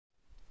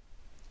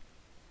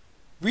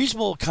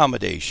Reasonable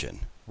accommodation,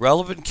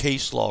 relevant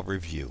case law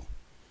review.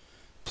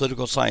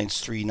 Political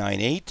Science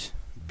 398,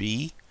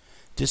 B.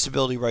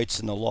 Disability Rights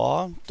in the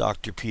Law,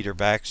 Dr. Peter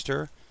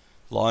Baxter,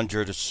 Law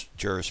and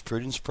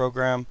Jurisprudence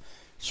Program,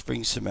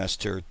 Spring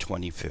Semester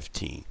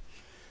 2015.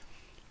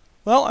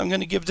 Well, I'm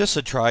going to give this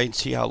a try and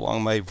see how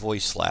long my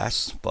voice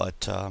lasts,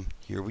 but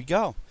here we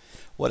go.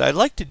 What I'd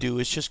like to do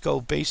is just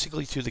go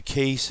basically through the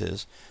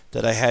cases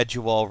that I had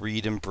you all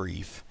read in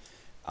brief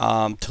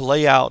to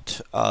lay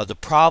out the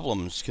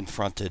problems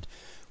confronted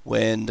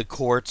when the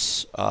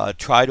courts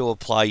try to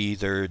apply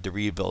either the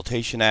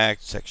Rehabilitation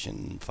Act,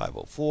 Section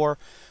 504,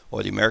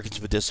 or the Americans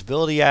with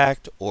Disability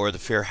Act, or the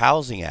Fair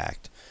Housing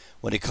Act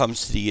when it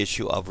comes to the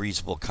issue of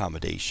reasonable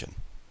accommodation.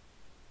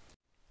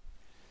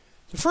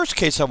 The first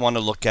case I want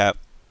to look at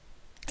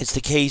is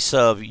the case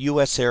of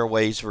U.S.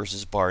 Airways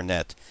versus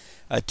Barnett,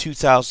 a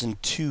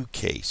 2002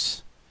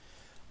 case.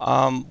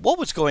 What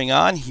was going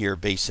on here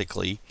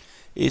basically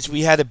is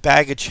we had a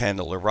baggage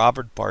handler,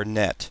 Robert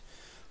Barnett,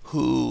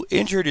 who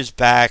injured his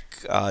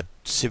back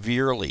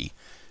severely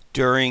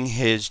during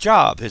his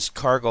job, his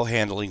cargo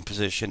handling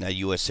position at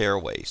U.S.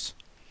 Airways.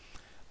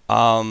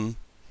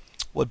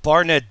 What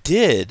Barnett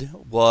did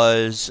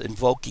was,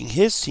 invoking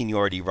his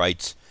seniority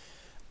rights,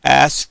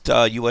 asked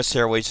U.S.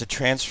 Airways to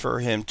transfer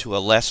him to a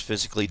less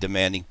physically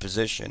demanding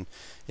position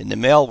in the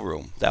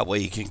mailroom. That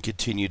way he can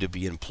continue to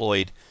be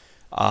employed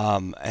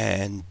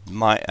and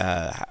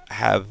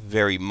have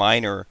very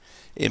minor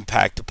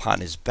impact upon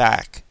his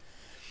back.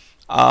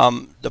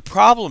 The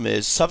problem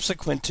is,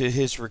 subsequent to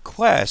his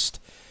request,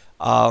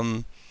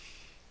 the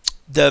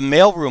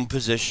mailroom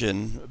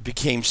position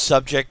became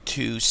subject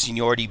to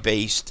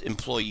seniority-based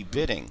employee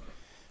bidding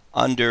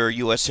under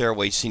U.S.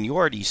 Airways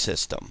seniority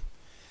system.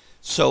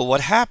 So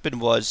what happened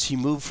was he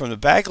moved from the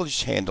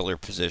baggage handler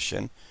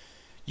position,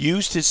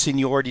 used his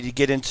seniority to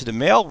get into the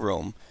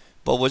mailroom,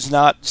 but was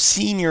not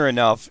senior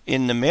enough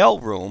in the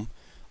mailroom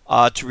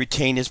to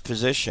retain his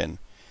position.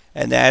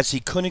 And as he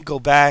couldn't go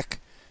back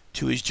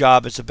to his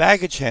job as a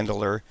baggage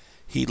handler,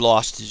 he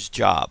lost his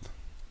job.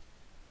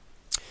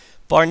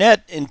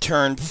 Barnett, in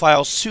turn,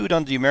 filed suit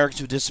under the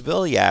Americans with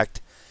Disability Act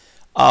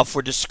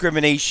for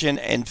discrimination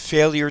and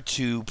failure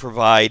to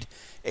provide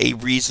a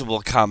reasonable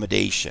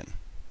accommodation.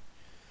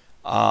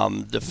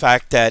 The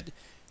fact that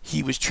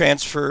he was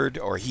transferred,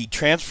 or he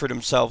transferred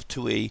himself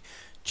to a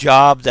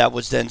job that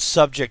was then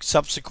subject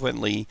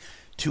subsequently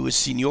to a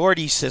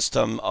seniority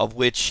system of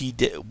which he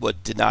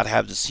did not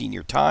have the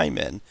senior time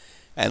in,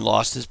 and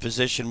lost his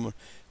position,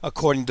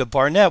 according to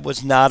Barnett,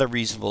 was not a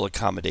reasonable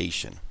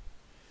accommodation.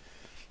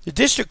 The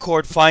district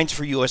court finds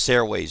for U.S.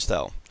 Airways,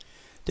 though.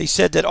 They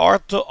said that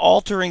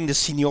altering the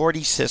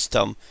seniority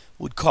system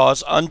would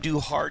cause undue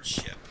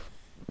hardship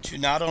to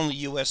not only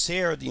U.S.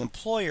 Air, the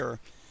employer,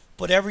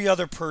 but every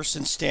other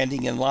person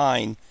standing in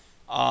line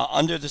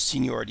under the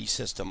seniority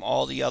system,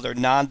 all the other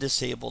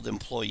non-disabled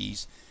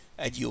employees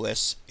at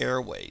U.S.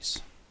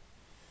 Airways.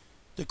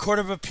 The Court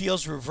of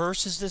Appeals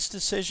reverses this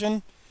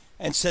decision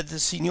and said the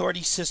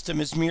seniority system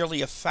is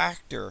merely a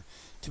factor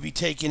to be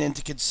taken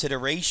into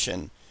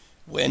consideration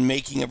when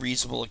making a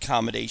reasonable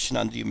accommodation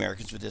under the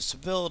Americans with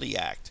Disability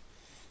Act.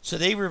 So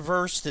they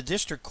reversed the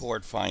district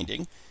court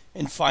finding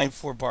and fined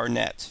for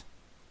Barnett.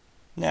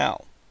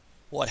 Now,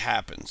 what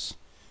happens?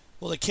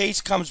 Well, the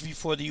case comes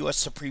before the U.S.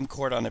 Supreme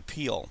Court on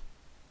appeal.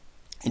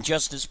 And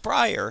Justice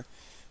Breyer,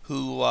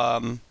 who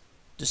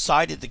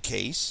decided the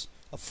case,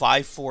 a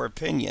 5-4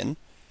 opinion,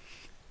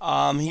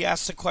 he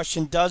asked the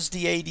question, does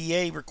the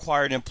ADA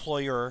require an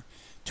employer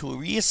to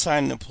reassign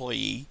an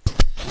employee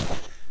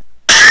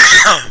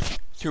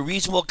through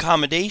reasonable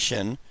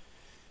accommodation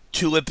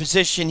to a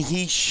position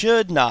he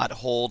should not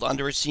hold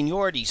under a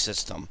seniority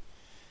system?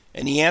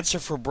 And the answer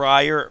for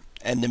Breyer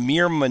and the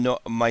mere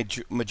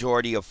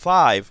majority of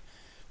 5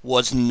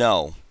 was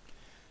no.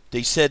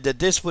 They said that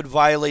this would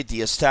violate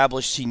the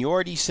established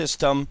seniority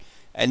system,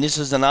 and this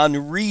is an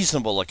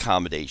unreasonable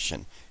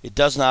accommodation. It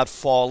does not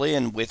fall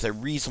in with a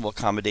reasonable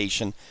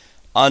accommodation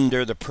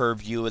under the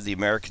purview of the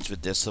Americans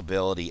with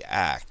Disability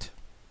Act.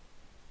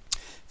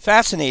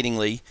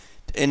 Fascinatingly,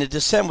 in a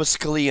dissent with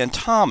Scalia and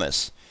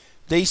Thomas,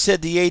 they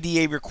said the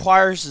ADA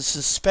requires the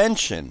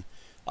suspension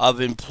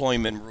of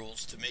employment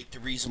rules to make the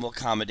reasonable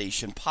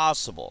accommodation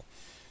possible.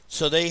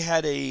 So they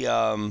had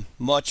a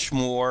much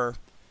more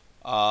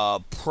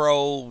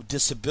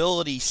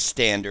pro-disability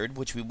standard,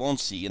 which we won't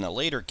see in a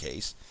later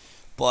case,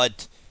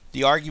 but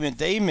the argument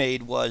they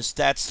made was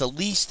that's the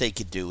least they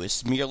could do,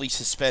 is merely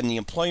suspend the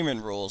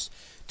employment rules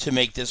to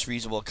make this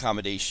reasonable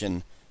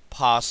accommodation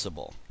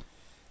possible.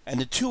 And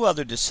the 2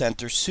 other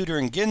dissenters, Souter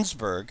and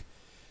Ginsburg,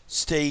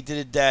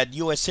 stated that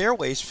U.S.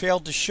 Airways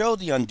failed to show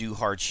the undue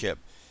hardship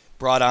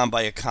brought on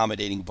by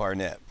accommodating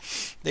Barnett.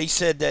 They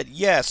said that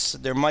yes,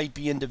 there might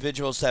be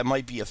individuals that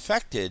might be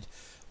affected,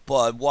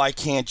 but why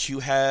can't you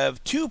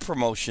have 2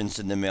 promotions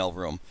in the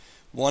mailroom?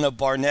 One of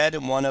Barnett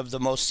and one of the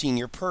most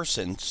senior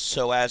person,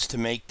 so as to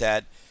make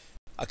that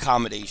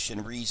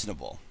accommodation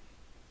reasonable.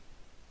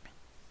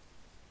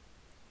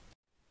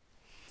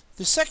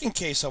 The second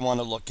case I want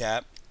to look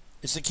at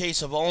is the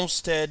case of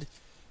Olmstead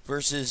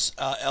versus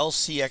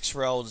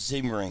LCXRL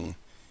Zimring,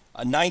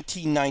 a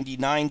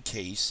 1999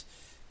 case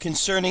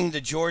concerning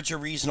the Georgia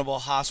Reasonable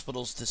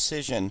Hospital's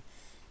decision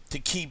to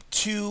keep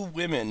two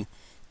women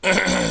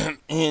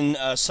in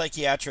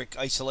psychiatric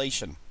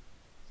isolation.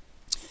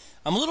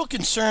 I'm a little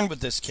concerned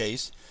with this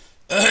case.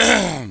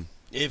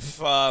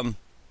 If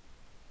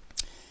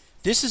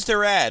this is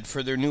their ad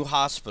for their new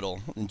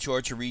hospital, in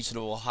Georgia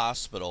Reasonable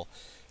Hospital,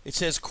 it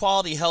says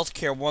quality health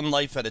care one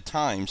life at a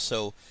time.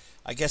 So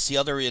I guess the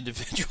other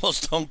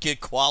individuals don't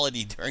get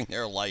quality during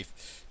their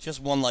life,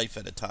 just one life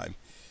at a time.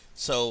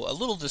 So a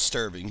little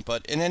disturbing,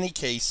 but in any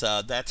case,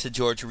 that's a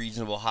Georgia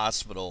Reasonable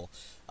Hospital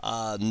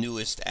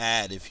newest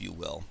ad, if you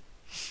will.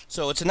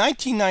 So it's a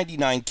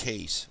 1999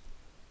 case.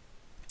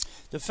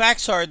 The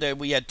facts are that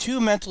we had two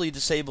mentally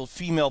disabled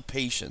female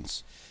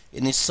patients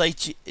in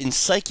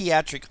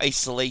psychiatric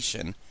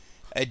isolation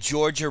at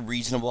Georgia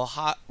Regional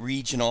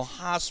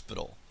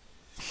Hospital.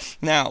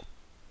 Now,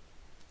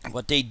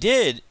 what they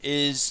did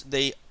is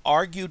they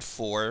argued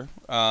for,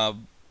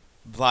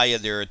 via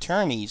their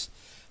attorneys,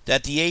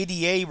 that the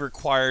ADA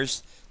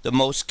requires the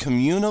most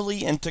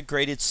communally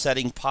integrated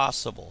setting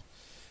possible,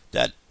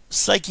 that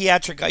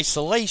psychiatric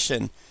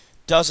isolation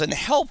doesn't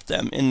help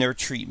them in their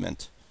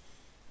treatment.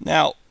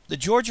 Now, the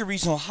Georgia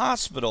Regional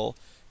Hospital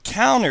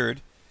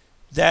countered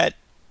that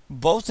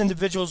both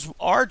individuals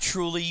are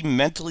truly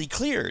mentally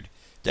cleared,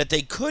 that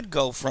they could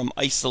go from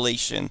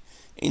isolation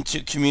into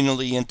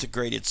communally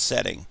integrated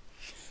setting.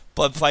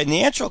 But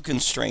financial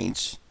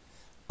constraints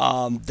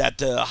that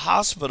the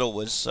hospital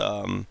was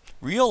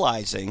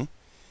realizing,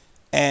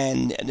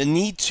 and the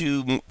need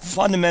to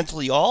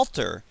fundamentally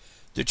alter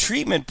the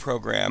treatment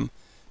program,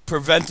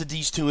 prevented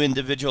these two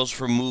individuals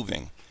from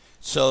moving.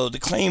 So the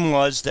claim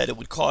was that it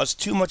would cause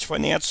too much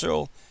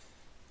financial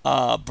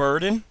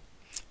burden,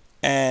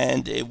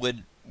 and it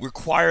would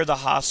require the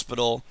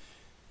hospital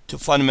to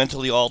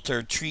fundamentally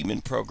alter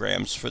treatment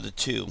programs for the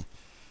two.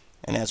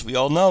 And as we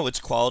all know, it's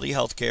quality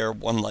health care,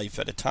 one life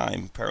at a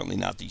time. Apparently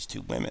not these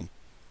two women.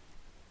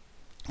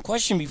 The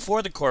question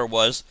before the court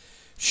was,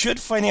 should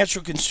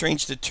financial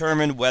constraints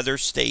determine whether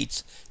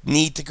states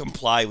need to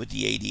comply with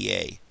the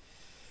ADA?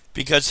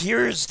 Because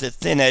here's the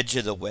thin edge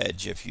of the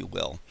wedge, if you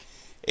will.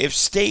 If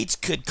states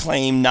could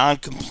claim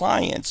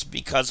non-compliance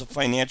because of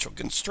financial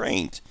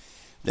constraint,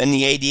 then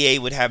the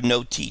ADA would have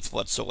no teeth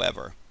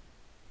whatsoever.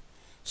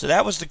 So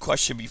that was the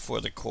question before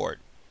the court.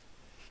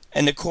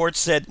 And the court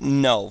said,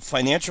 no,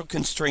 financial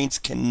constraints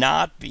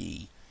cannot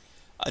be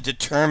a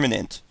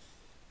determinant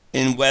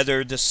in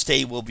whether the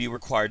state will be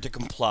required to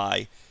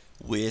comply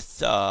with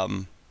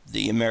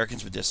the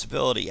Americans with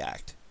Disability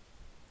Act.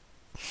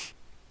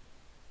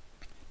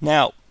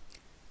 Now,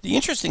 the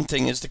interesting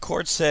thing is the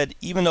court said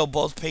even though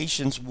both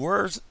patients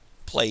were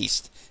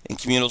placed in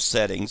communal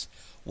settings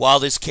while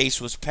this case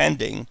was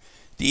pending,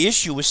 the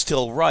issue was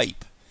still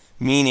ripe,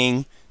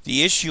 meaning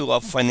the issue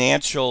of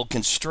financial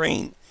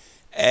constraint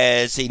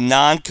as a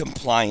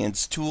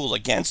non-compliance tool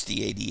against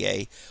the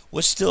ADA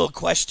was still a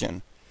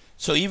question.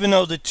 So even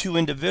though the two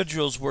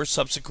individuals were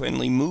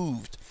subsequently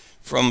moved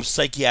from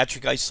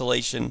psychiatric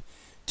isolation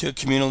to a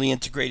communally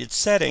integrated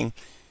setting,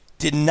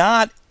 did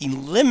not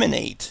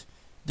eliminate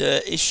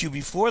the issue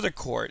before the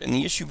court. And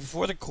the issue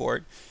before the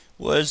court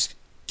was,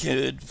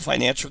 could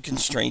financial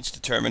constraints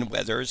determine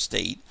whether a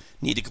state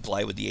needed to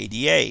comply with the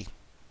ADA?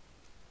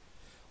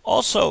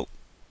 Also,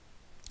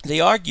 they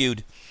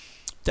argued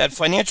that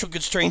financial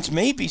constraints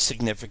may be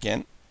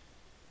significant,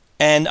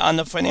 and on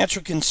the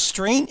financial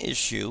constraint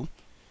issue,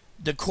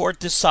 the court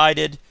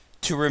decided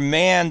to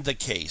remand the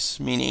case,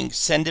 meaning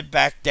send it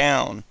back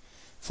down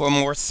for a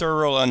more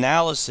thorough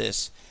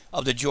analysis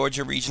of the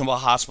Georgia Regional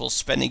Hospital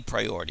spending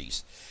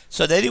priorities.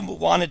 So they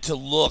wanted to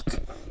look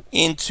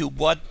into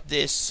what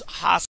this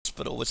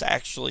hospital was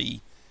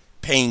actually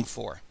paying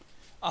for,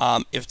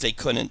 if they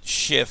couldn't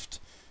shift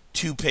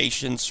two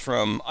patients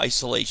from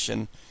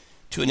isolation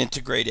to an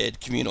integrated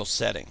communal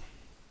setting.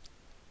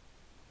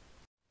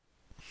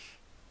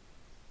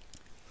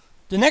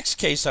 The next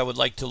case I would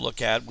like to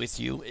look at with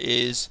you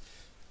is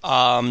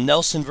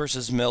Nelson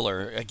versus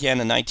Miller, again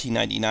a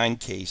 1999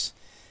 case.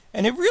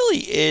 And it really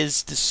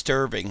is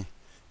disturbing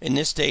in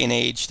this day and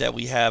age that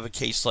we have a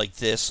case like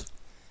this,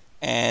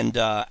 and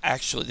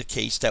actually the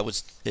case that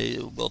was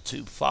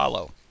to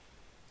follow.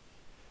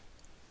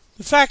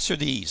 The facts are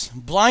these.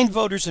 Blind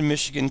voters in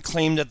Michigan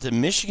claim that the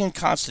Michigan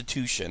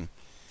Constitution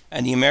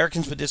and the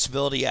Americans with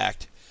Disability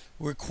Act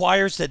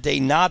requires that they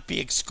not be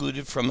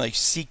excluded from a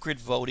secret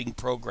voting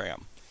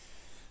program.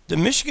 The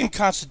Michigan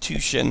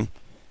Constitution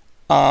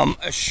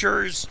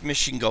assures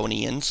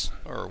Michigonians,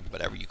 or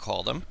whatever you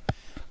call them,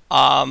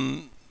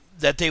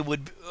 that they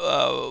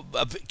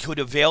could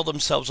avail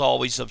themselves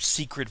always of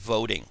secret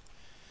voting.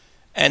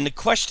 And the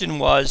question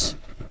was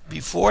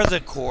before the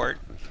court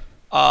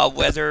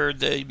whether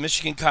the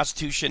Michigan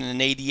Constitution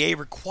and ADA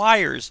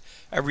requires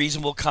a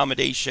reasonable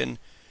accommodation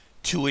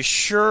to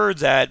assure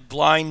that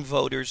blind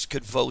voters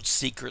could vote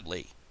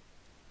secretly.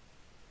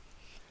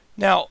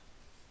 Now,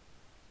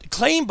 the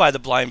claim by the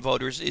blind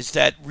voters is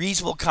that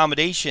reasonable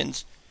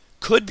accommodations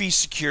could be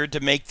secured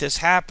to make this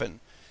happen.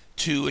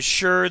 to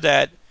assure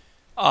that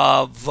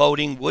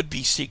voting would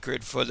be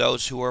secret for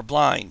those who are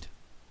blind.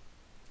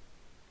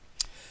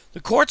 The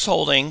court's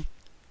holding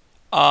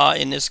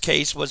in this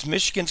case was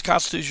Michigan's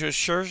constitutional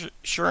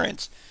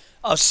assurance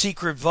of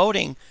secret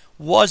voting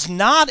was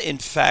not in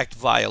fact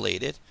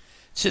violated,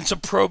 since a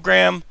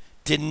program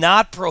did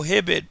not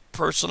prohibit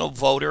personal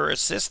voter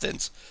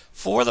assistance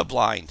for the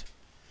blind.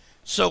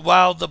 So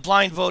while the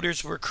blind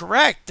voters were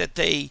correct that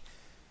they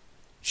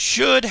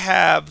should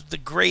have the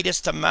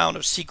greatest amount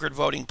of secret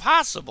voting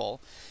possible,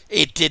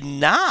 it did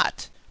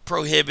not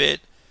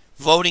prohibit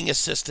voting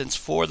assistance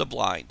for the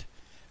blind,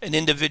 an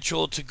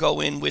individual to go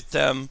in with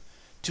them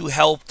to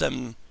help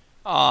them,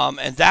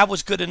 and that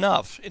was good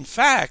enough. In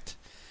fact,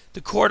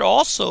 the court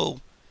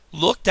also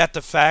looked at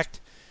the fact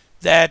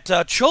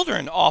that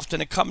children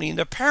often accompany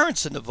their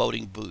parents in the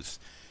voting booth,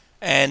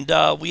 and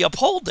we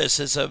uphold this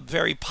as a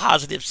very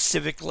positive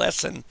civic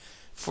lesson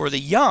for the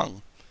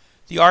young.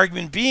 The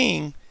argument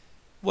being,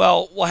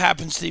 well, what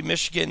happens to the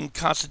Michigan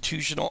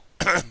constitutional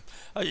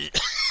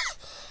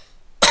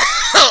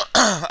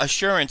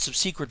assurance of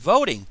secret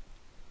voting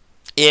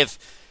if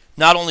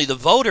not only the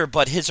voter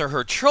but his or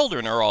her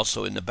children are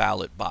also in the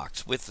ballot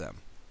box with them?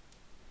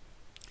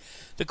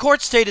 The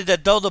court stated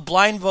that though the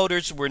blind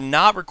voters were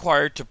not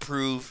required to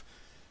prove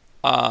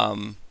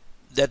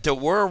that there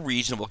were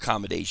reasonable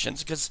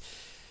accommodations, because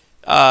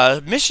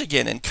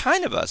Michigan, in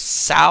kind of a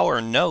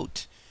sour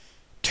note,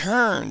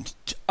 turned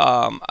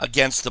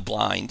against the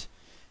blind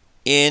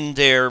in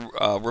their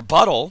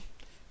rebuttal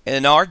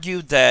and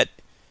argued that,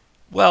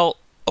 well,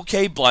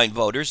 okay, blind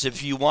voters,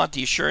 if you want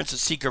the assurance of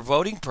secret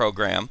voting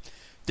program,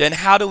 then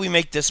how do we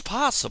make this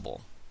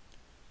possible?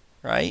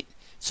 Right?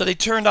 So they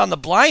turned on the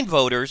blind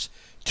voters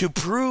to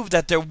prove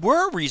that there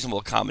were reasonable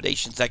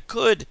accommodations that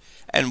could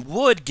and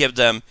would give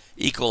them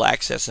equal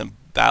access and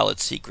ballot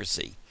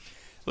secrecy.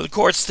 Well, the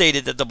court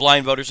stated that the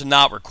blind voters are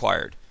not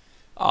required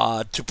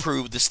to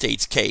prove the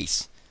state's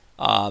case,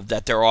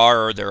 that there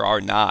are or there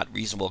are not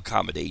reasonable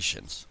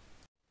accommodations.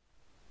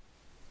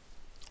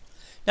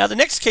 Now, the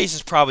next case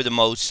is probably the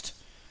most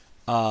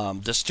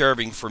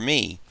disturbing for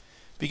me,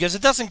 because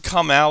it doesn't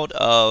come out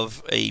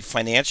of a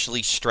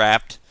financially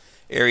strapped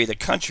area of the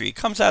country. It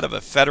comes out of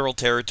a federal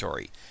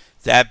territory,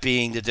 that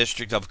being the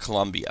District of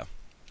Columbia.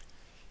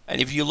 And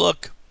if you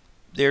look,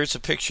 there's a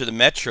picture of the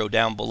Metro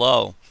down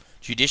below,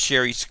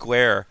 Judiciary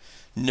Square,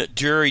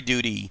 jury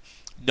duty,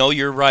 know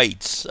your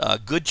rights,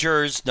 good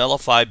jurors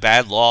nullify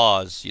bad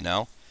laws, you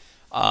know.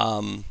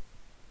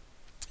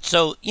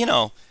 So, you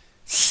know,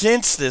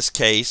 since this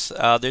case,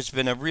 there's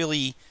been a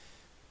really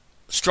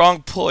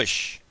strong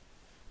push.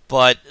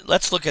 But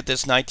let's look at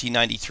this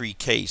 1993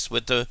 case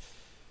with the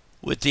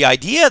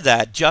idea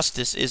that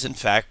justice is in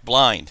fact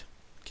blind.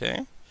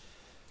 Okay.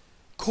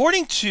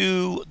 According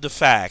to the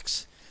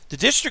facts, the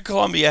District of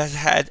Columbia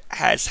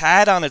has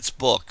had on its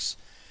books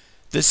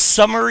the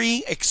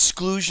summary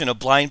exclusion of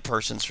blind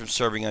persons from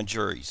serving on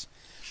juries.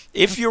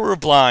 If you were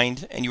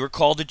blind and you were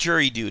called to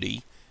jury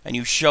duty and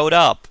you showed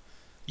up,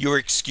 you were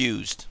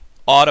excused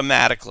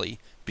automatically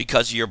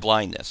because of your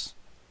blindness.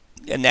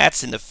 And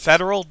that's in the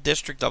Federal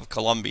District of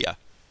Columbia.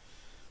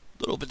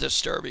 A little bit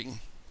disturbing.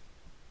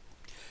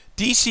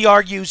 D.C.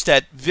 argues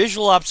that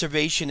visual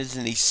observation is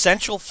an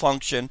essential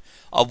function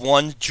of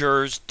one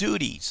juror's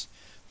duties.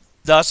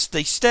 Thus,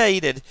 they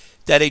stated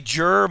that a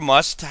juror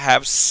must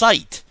have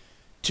sight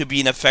to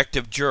be an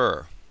effective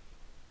juror.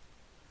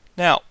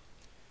 Now,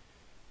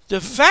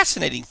 the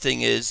fascinating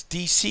thing is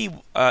D.C.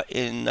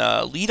 In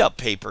lead-up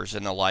papers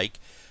and the like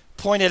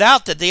pointed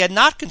out that they had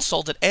not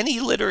consulted any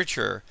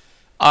literature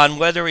on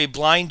whether a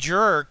blind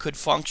juror could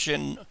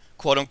function,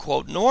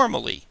 quote-unquote,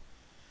 normally.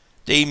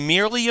 They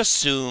merely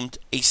assumed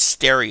a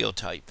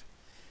stereotype,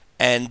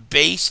 and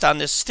based on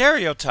this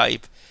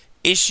stereotype,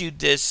 issued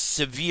this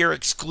severe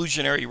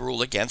exclusionary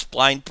rule against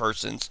blind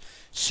persons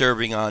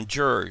serving on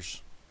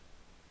jurors.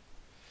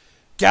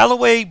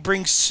 Galloway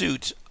brings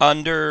suit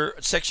under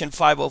Section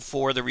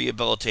 504 of the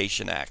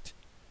Rehabilitation Act,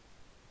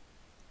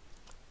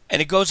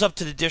 and it goes up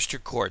to the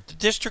district court. The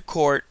district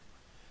court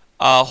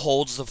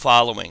holds the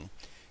following.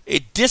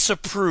 It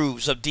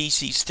disapproves of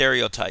D.C.'s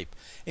stereotype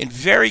in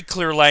very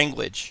clear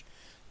language.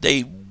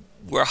 They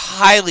were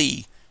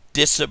highly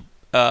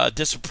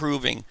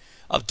disapproving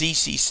of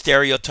D.C.'s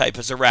stereotype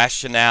as a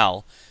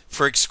rationale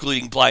for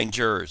excluding blind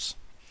jurors.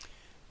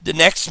 The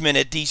next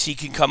minute, D.C.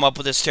 can come up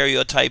with a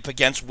stereotype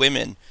against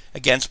women,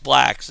 against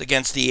blacks,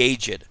 against the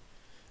aged.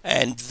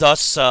 And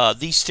thus,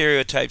 these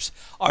stereotypes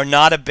are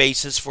not a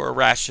basis for a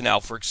rationale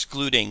for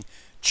excluding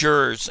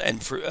jurors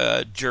and for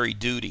jury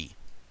duty.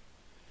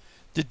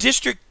 The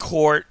district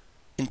court,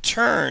 in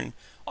turn,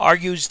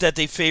 argues that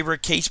they favor a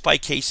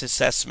case-by-case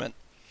assessment.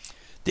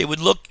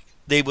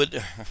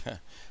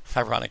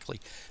 Ironically,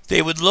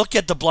 they would look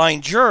at the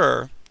blind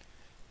juror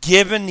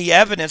given the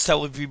evidence that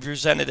would be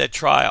presented at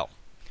trial.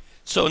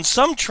 So in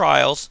some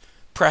trials,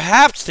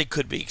 perhaps they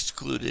could be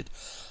excluded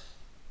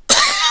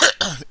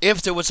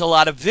if there was a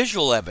lot of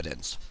visual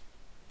evidence.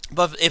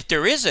 But if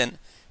there isn't,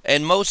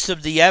 and most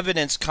of the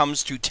evidence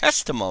comes through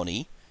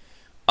testimony,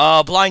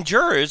 blind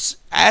jurors,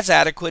 as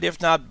adequate, if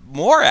not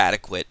more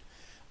adequate,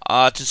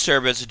 to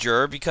serve as a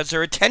juror because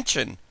their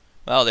attention,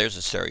 well, there's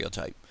a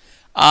stereotype.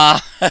 Uh,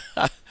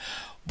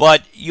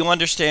 but you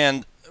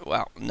understand,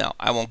 well, no,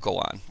 I won't go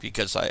on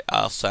because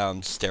I'll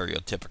sound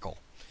stereotypical.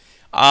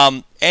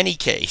 Any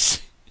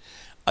case,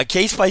 a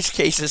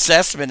case-by-case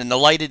assessment in the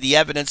light of the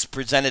evidence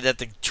presented at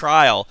the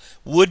trial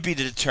would be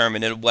to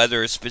determine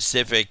whether a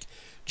specific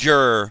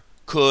juror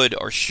could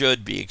or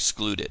should be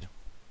excluded.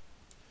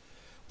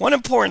 One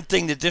important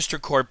thing the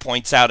district court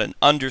points out and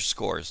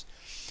underscores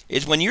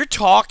is when you're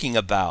talking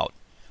about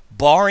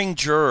barring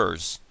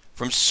jurors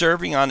from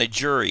serving on a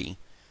jury,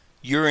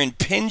 you're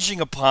impinging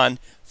upon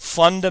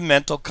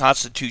fundamental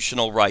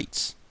constitutional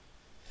rights.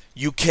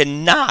 You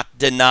cannot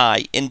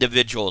deny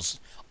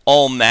individuals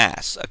en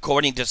masse,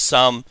 according to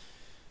some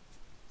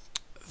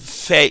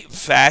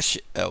facile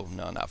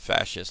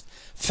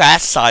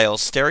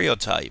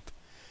stereotype.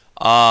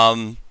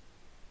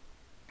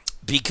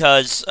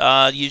 Because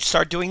you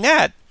start doing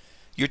that,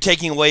 you're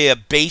taking away a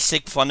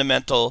basic,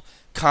 fundamental,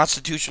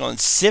 constitutional and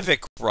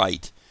civic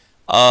right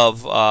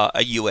of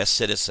a U.S.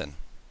 citizen.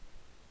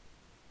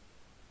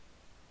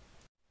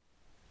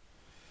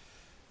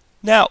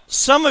 Now,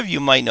 some of you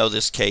might know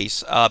this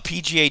case,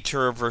 PGA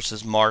Tour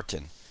versus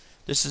Martin.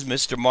 This is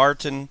Mr.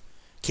 Martin,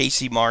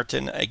 Casey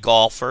Martin, a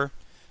golfer.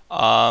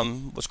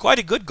 Was quite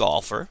a good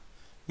golfer.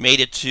 Made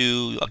it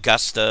to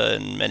Augusta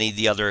and many of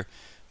the other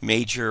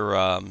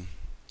major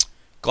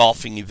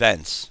golfing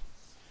events.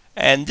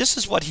 And this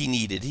is what he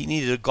needed. He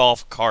needed a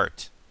golf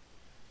cart.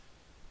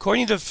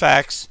 According to the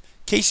facts,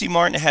 Casey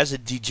Martin has a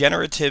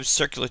degenerative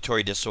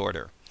circulatory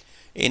disorder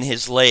in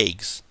his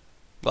legs.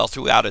 Well,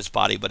 throughout his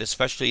body, but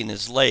especially in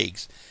his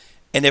legs.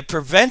 And it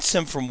prevents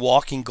him from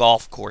walking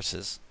golf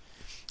courses.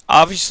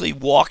 Obviously,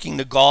 walking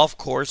the golf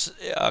course,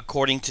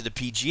 according to the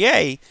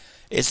PGA,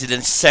 is an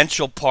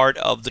essential part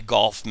of the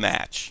golf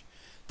match.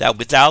 That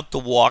without the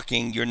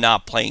walking, you're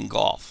not playing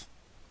golf.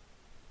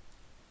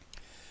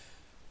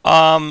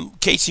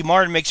 Casey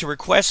Martin makes a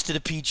request to the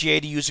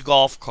PGA to use a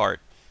golf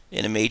cart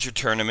in a major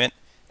tournament,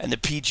 and the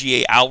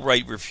PGA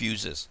outright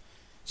refuses,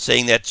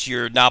 saying that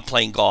you're not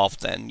playing golf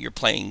then, you're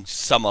playing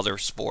some other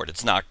sport.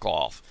 It's not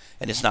golf,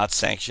 and it's not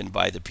sanctioned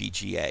by the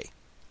PGA.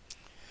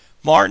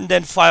 Martin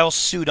then files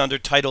suit under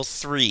Title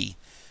III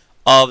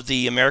of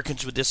the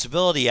Americans with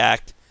Disability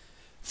Act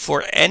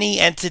for any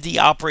entity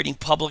operating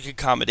public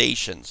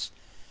accommodations.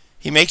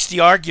 He makes the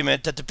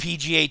argument that the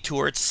PGA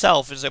Tour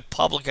itself is a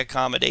public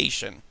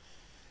accommodation,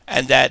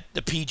 and that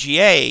the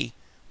PGA,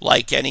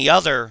 like any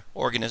other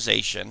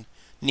organization,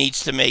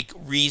 needs to make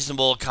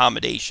reasonable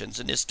accommodations.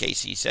 In this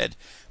case, he said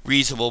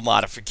reasonable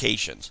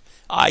modifications,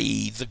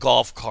 i.e. the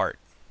golf cart.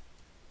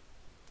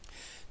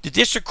 The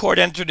district court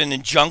entered an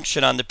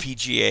injunction on the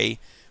PGA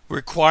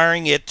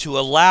requiring it to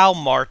allow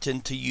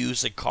Martin to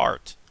use a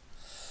cart.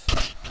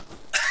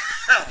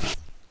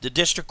 The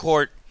district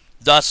court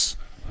thus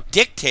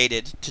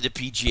dictated to the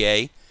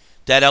PGA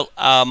that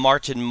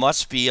Martin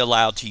must be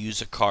allowed to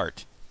use a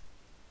cart.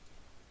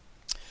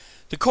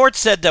 The court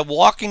said that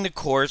walking the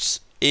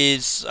course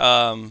is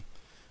to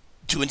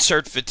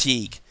insert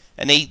fatigue,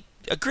 and they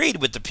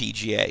agreed with the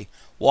PGA.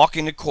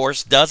 Walking the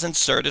course does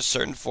insert a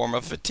certain form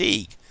of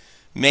fatigue,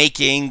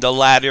 making the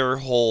latter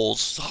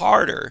holes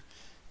harder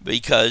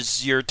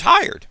because you're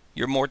tired.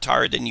 You're more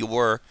tired than you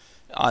were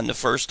on the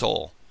first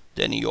hole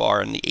than you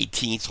are on the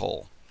 18th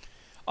hole.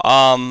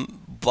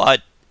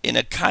 But in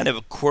a kind of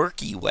a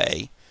quirky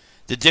way,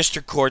 the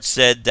district court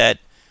said that,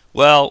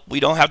 well, we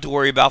don't have to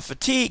worry about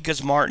fatigue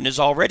because Martin is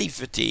already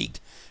fatigued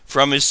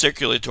from his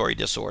circulatory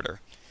disorder.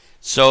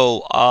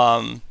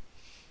 So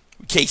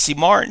Casey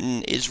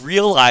Martin is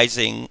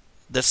realizing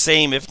the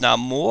same, if not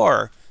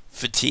more,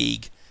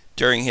 fatigue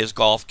during his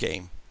golf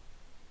game.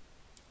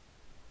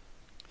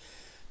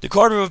 The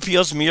Court of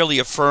Appeals merely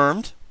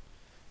affirmed.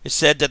 It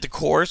said that the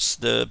course,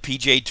 the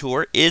PGA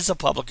Tour, is a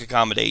public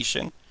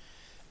accommodation,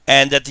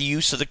 and that the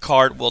use of the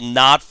cart will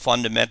not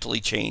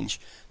fundamentally change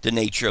the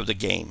nature of the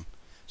game.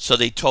 So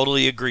they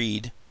totally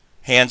agreed,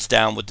 hands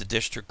down, with the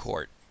district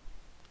court.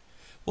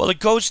 Well, it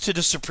goes to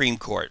the Supreme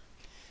Court,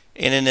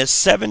 and in a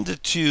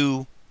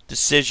 7-2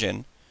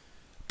 decision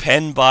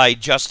penned by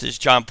Justice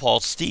John Paul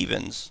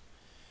Stevens,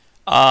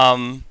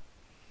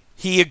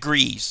 he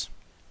agrees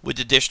with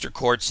the district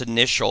court's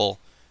initial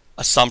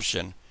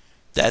assumption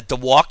that the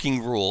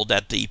walking rule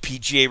that the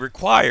PGA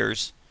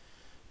requires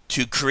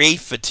to create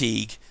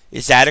fatigue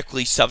is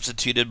adequately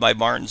substituted by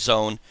Martin's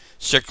own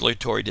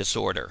circulatory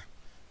disorder,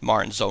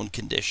 Martin's own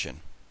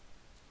condition.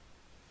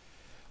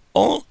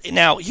 Oh,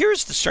 now,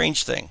 here's the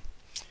strange thing.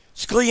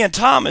 Scalia and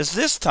Thomas,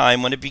 this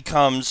time when it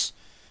becomes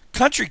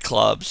country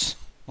clubs,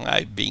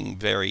 I'm being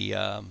very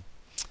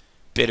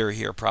bitter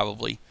here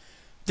probably,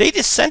 they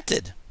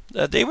dissented.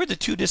 They were the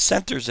two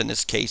dissenters in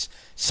this case,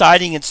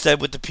 siding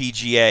instead with the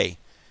PGA.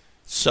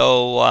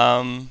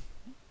 So,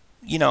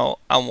 you know,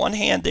 on one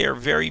hand, they're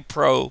very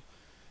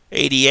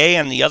pro-ADA.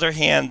 On the other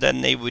hand,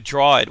 then they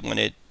withdraw it when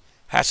it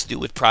has to do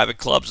with private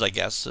clubs, I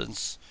guess,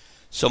 since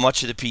so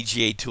much of the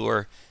PGA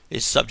Tour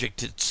is subject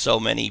to so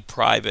many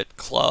private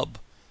clubs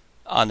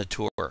on the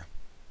tour.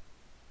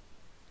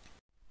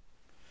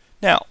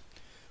 Now,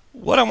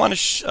 What I want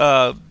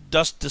to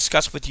just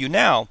discuss with you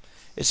now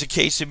is a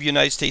case of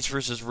United States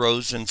versus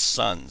Rose and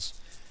Sons.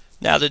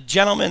 Now, the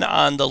gentleman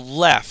on the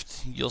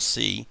left, you'll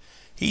see,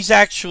 he's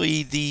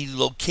actually the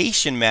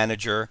location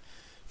manager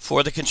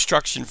for the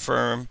construction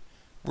firm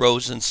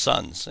Rose and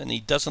Sons, and he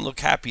doesn't look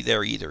happy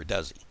there either,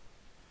 does he?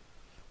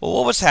 Well,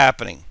 what was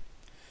happening?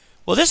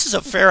 Well, this is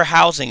a Fair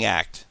Housing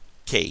Act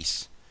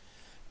case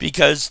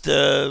because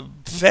the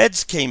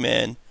feds came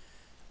in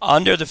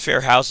under the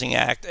Fair Housing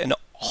Act and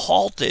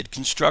halted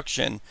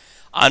construction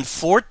on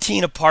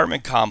 14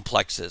 apartment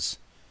complexes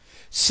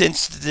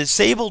since the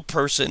disabled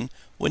person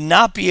would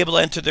not be able to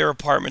enter their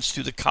apartments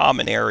through the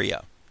common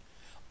area.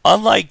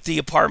 Unlike the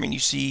apartment you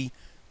see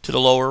to the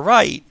lower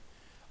right,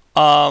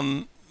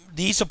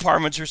 these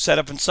apartments are set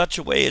up in such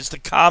a way as the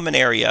common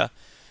area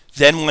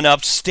then went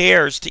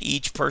upstairs to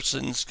each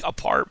person's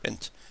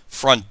apartment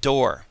front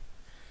door.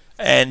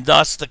 And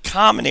thus the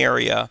common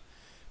area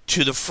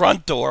to the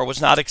front door was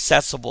not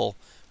accessible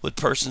with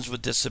persons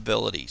with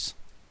disabilities.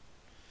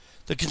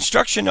 The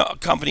construction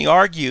company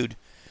argued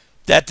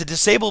that the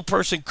disabled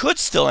person could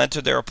still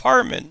enter their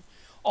apartment.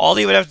 All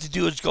they would have to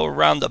do is go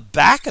around the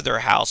back of their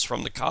house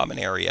from the common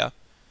area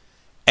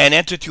and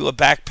enter through a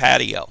back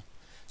patio.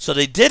 So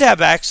they did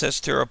have access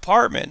to their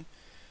apartment,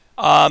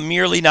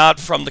 merely not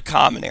from the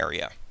common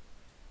area.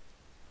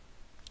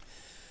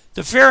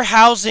 The Fair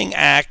Housing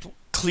Act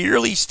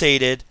clearly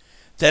stated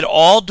that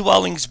all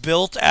dwellings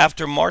built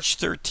after March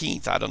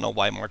 13th, I don't know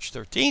why March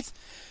 13th,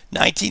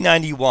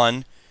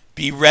 1991,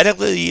 be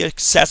readily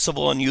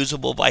accessible and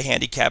usable by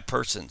handicapped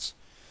persons.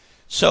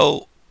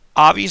 So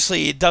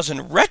obviously it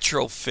doesn't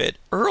retrofit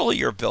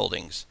earlier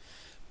buildings,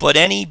 but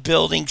any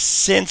building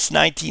since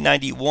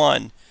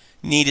 1991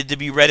 needed to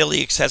be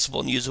readily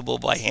accessible and usable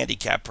by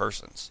handicapped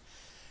persons.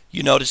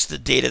 You notice the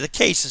date of the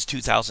case is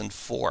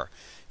 2004.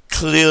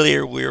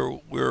 Clearly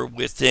we're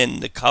within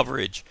the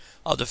coverage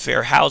of the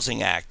Fair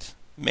Housing Act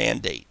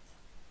mandate.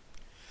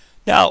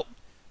 Now,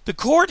 the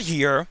court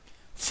here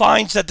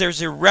finds that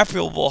there's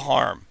irreparable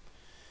harm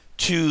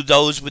to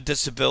those with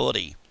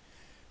disability.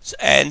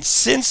 And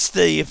since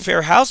the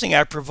Fair Housing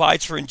Act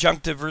provides for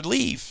injunctive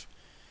relief,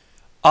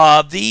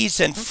 these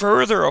and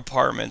further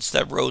apartments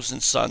that Rose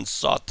and Sons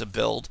sought to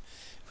build,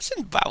 it was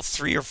in about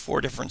 3 or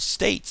 4 different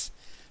states,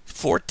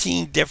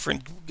 14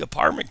 different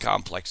apartment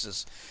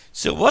complexes.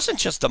 So it wasn't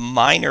just a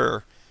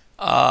minor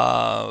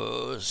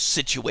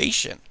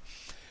situation.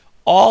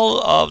 All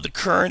of the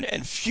current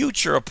and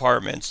future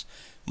apartments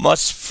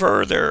must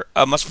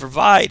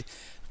provide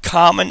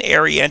common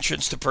area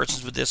entrance to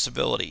persons with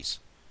disabilities.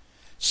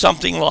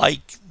 Something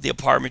like the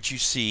apartment you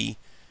see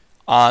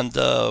on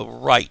the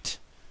right.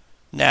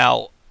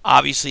 Now,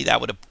 obviously that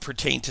would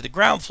pertain to the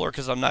ground floor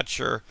because I'm not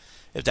sure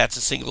if that's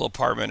a single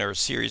apartment or a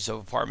series of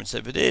apartments.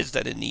 If it is,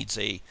 then it needs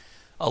a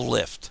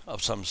lift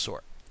of some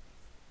sort.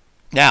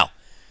 Now,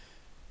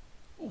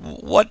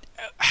 what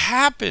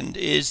happened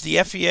is the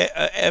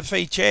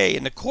FHA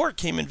and the court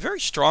came in very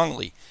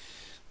strongly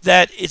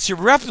that it's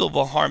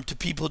irreparable harm to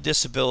people with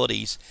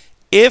disabilities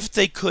if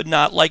they could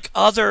not, like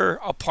other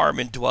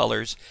apartment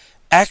dwellers,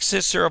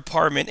 access their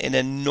apartment in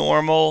a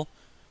normal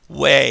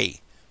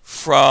way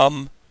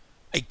from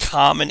a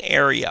common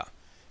area,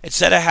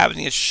 instead of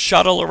having to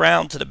shuttle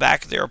around to the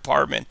back of their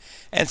apartment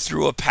and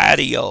through a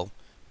patio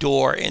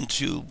door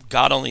into,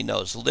 God only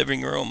knows, a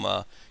living room,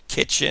 a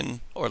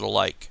kitchen, or the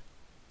like.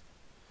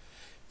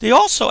 They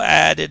also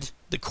added,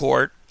 the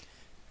court,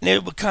 and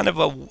it was kind of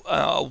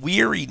a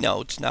weary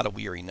note, not a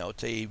weary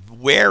note, a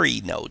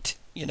wary note,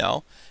 you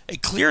know, a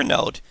clear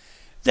note,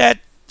 that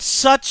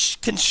such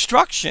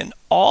construction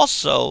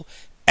also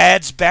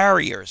adds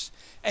barriers.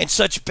 And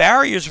such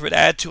barriers would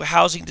add to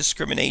housing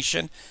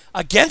discrimination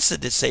against the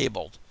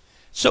disabled.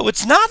 So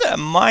it's not a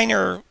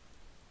minor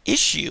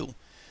issue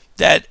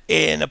that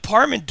an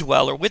apartment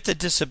dweller with a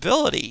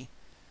disability,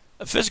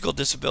 a physical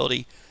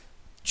disability,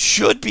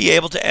 should be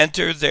able to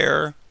enter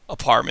their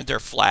apartment, their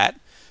flat,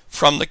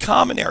 from the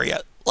common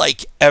area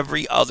like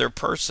every other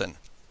person.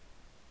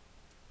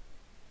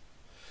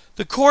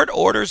 The court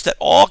orders that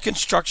all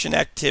construction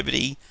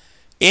activity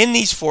in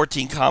these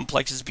 14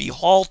 complexes be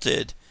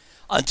halted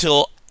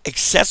until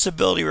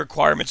accessibility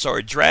requirements are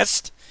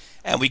addressed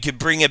and we could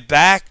bring it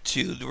back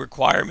to the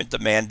requirement, the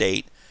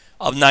mandate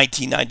of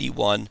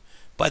 1991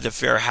 by the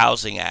Fair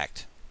Housing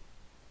Act.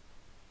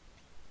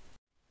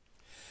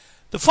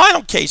 The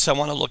final case I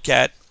want to look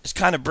at is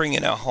kind of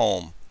bringing it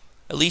home.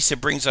 At least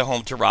it brings it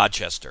home to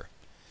Rochester.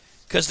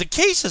 Because the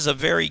case is a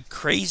very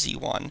crazy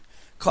one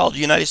called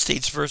United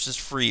States versus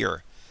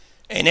Freer.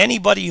 And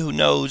anybody who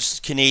knows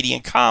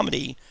Canadian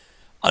comedy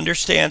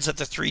understands that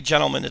the 3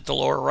 gentlemen at the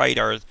lower right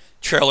are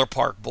trailer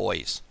park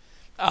boys.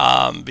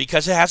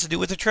 Because it has to do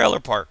with the trailer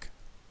park.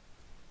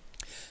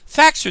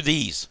 Facts are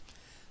these.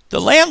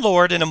 The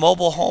landlord in a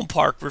mobile home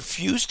park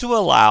refused to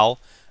allow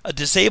a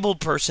disabled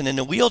person in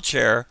a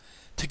wheelchair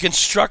to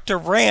construct a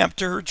ramp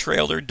to her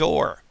trailer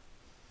door.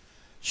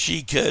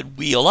 She could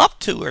wheel up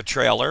to her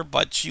trailer,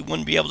 but she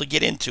wouldn't be able to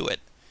get into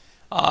it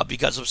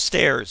because of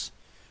stairs.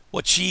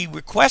 What she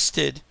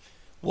requested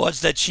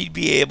was that she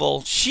be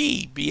able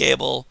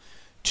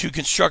to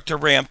construct a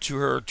ramp to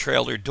her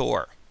trailer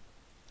door.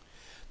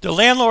 The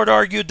landlord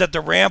argued that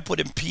the ramp would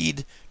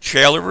impede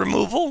trailer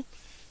removal,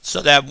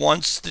 so that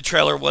once the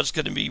trailer was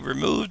going to be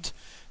removed,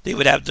 they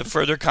would have the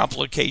further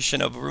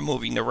complication of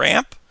removing the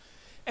ramp,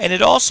 and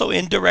it also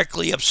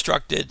indirectly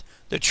obstructed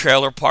the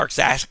trailer park's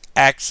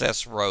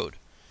access road.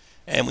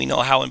 And we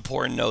know how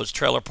important those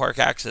trailer park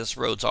access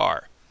roads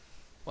are,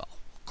 well,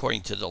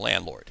 according to the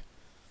landlord.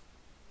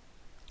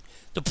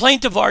 The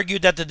plaintiff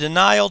argued that the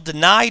denial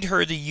denied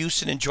her the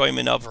use and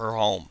enjoyment of her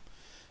home.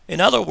 In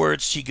other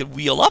words, she could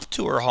wheel up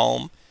to her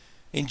home,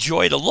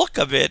 enjoy the look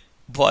of it,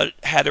 but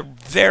had a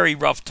very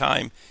rough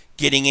time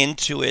getting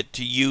into it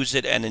to use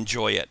it and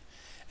enjoy it.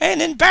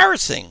 And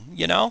embarrassing,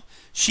 you know.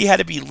 She had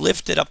to be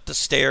lifted up the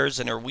stairs,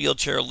 and her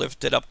wheelchair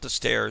lifted up the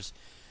stairs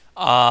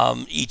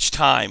each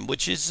time,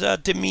 which is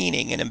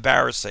demeaning and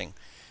embarrassing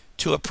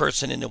to a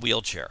person in a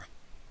wheelchair.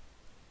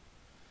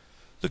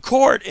 The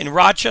court in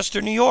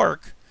Rochester, New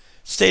York,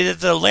 stated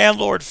that the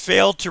landlord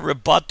failed to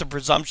rebut the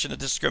presumption of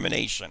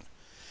discrimination.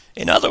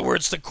 In other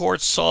words, the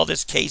court saw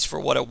this case for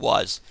what it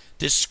was,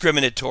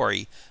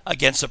 discriminatory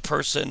against a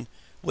person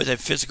with a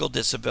physical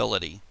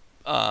disability,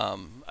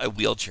 a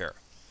wheelchair.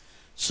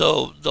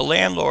 So the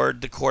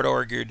landlord, the court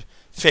argued,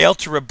 failed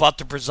to rebut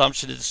the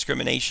presumption of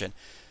discrimination.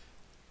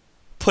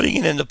 Putting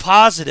it in the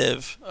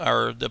positive,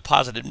 or the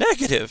positive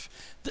negative,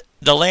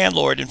 the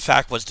landlord, in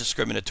fact, was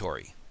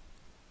discriminatory.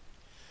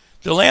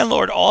 The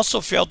landlord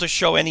also failed to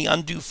show any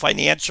undue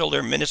financial or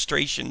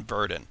administration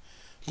burden,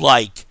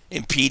 like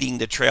impeding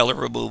the trailer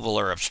removal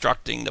or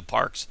obstructing the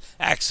park's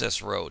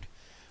access road.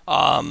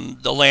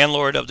 The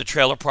landlord of the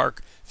trailer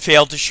park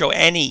failed to show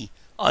any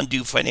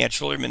undue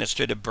financial or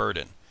administrative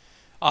burden.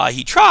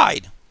 He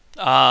tried,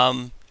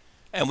 and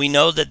we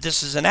know that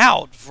this is an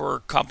out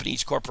for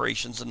companies,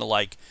 corporations, and the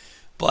like,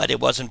 but it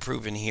wasn't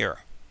proven here.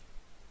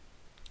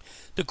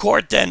 The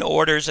court then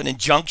orders an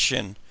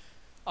injunction,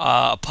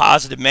 a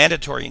positive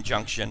mandatory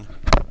injunction,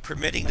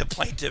 permitting the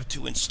plaintiff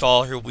to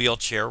install her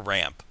wheelchair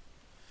ramp.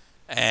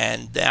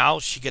 And now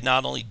she could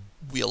not only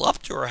wheel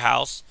up to her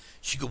house,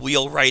 she could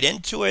wheel right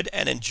into it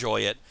and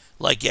enjoy it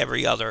like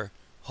every other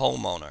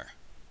homeowner.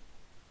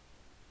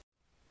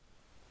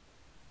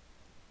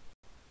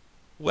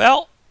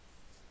 Well,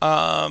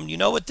 you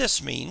know what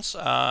this means.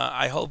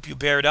 I hope you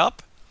bared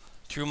up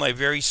through my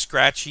very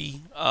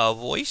scratchy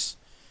voice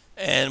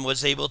and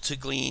was able to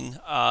glean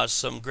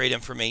some great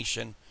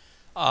information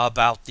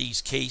about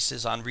these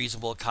cases on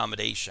reasonable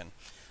accommodation.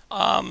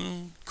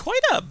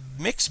 Quite a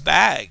mixed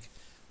bag,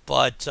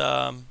 but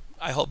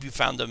I hope you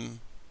found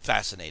them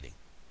fascinating.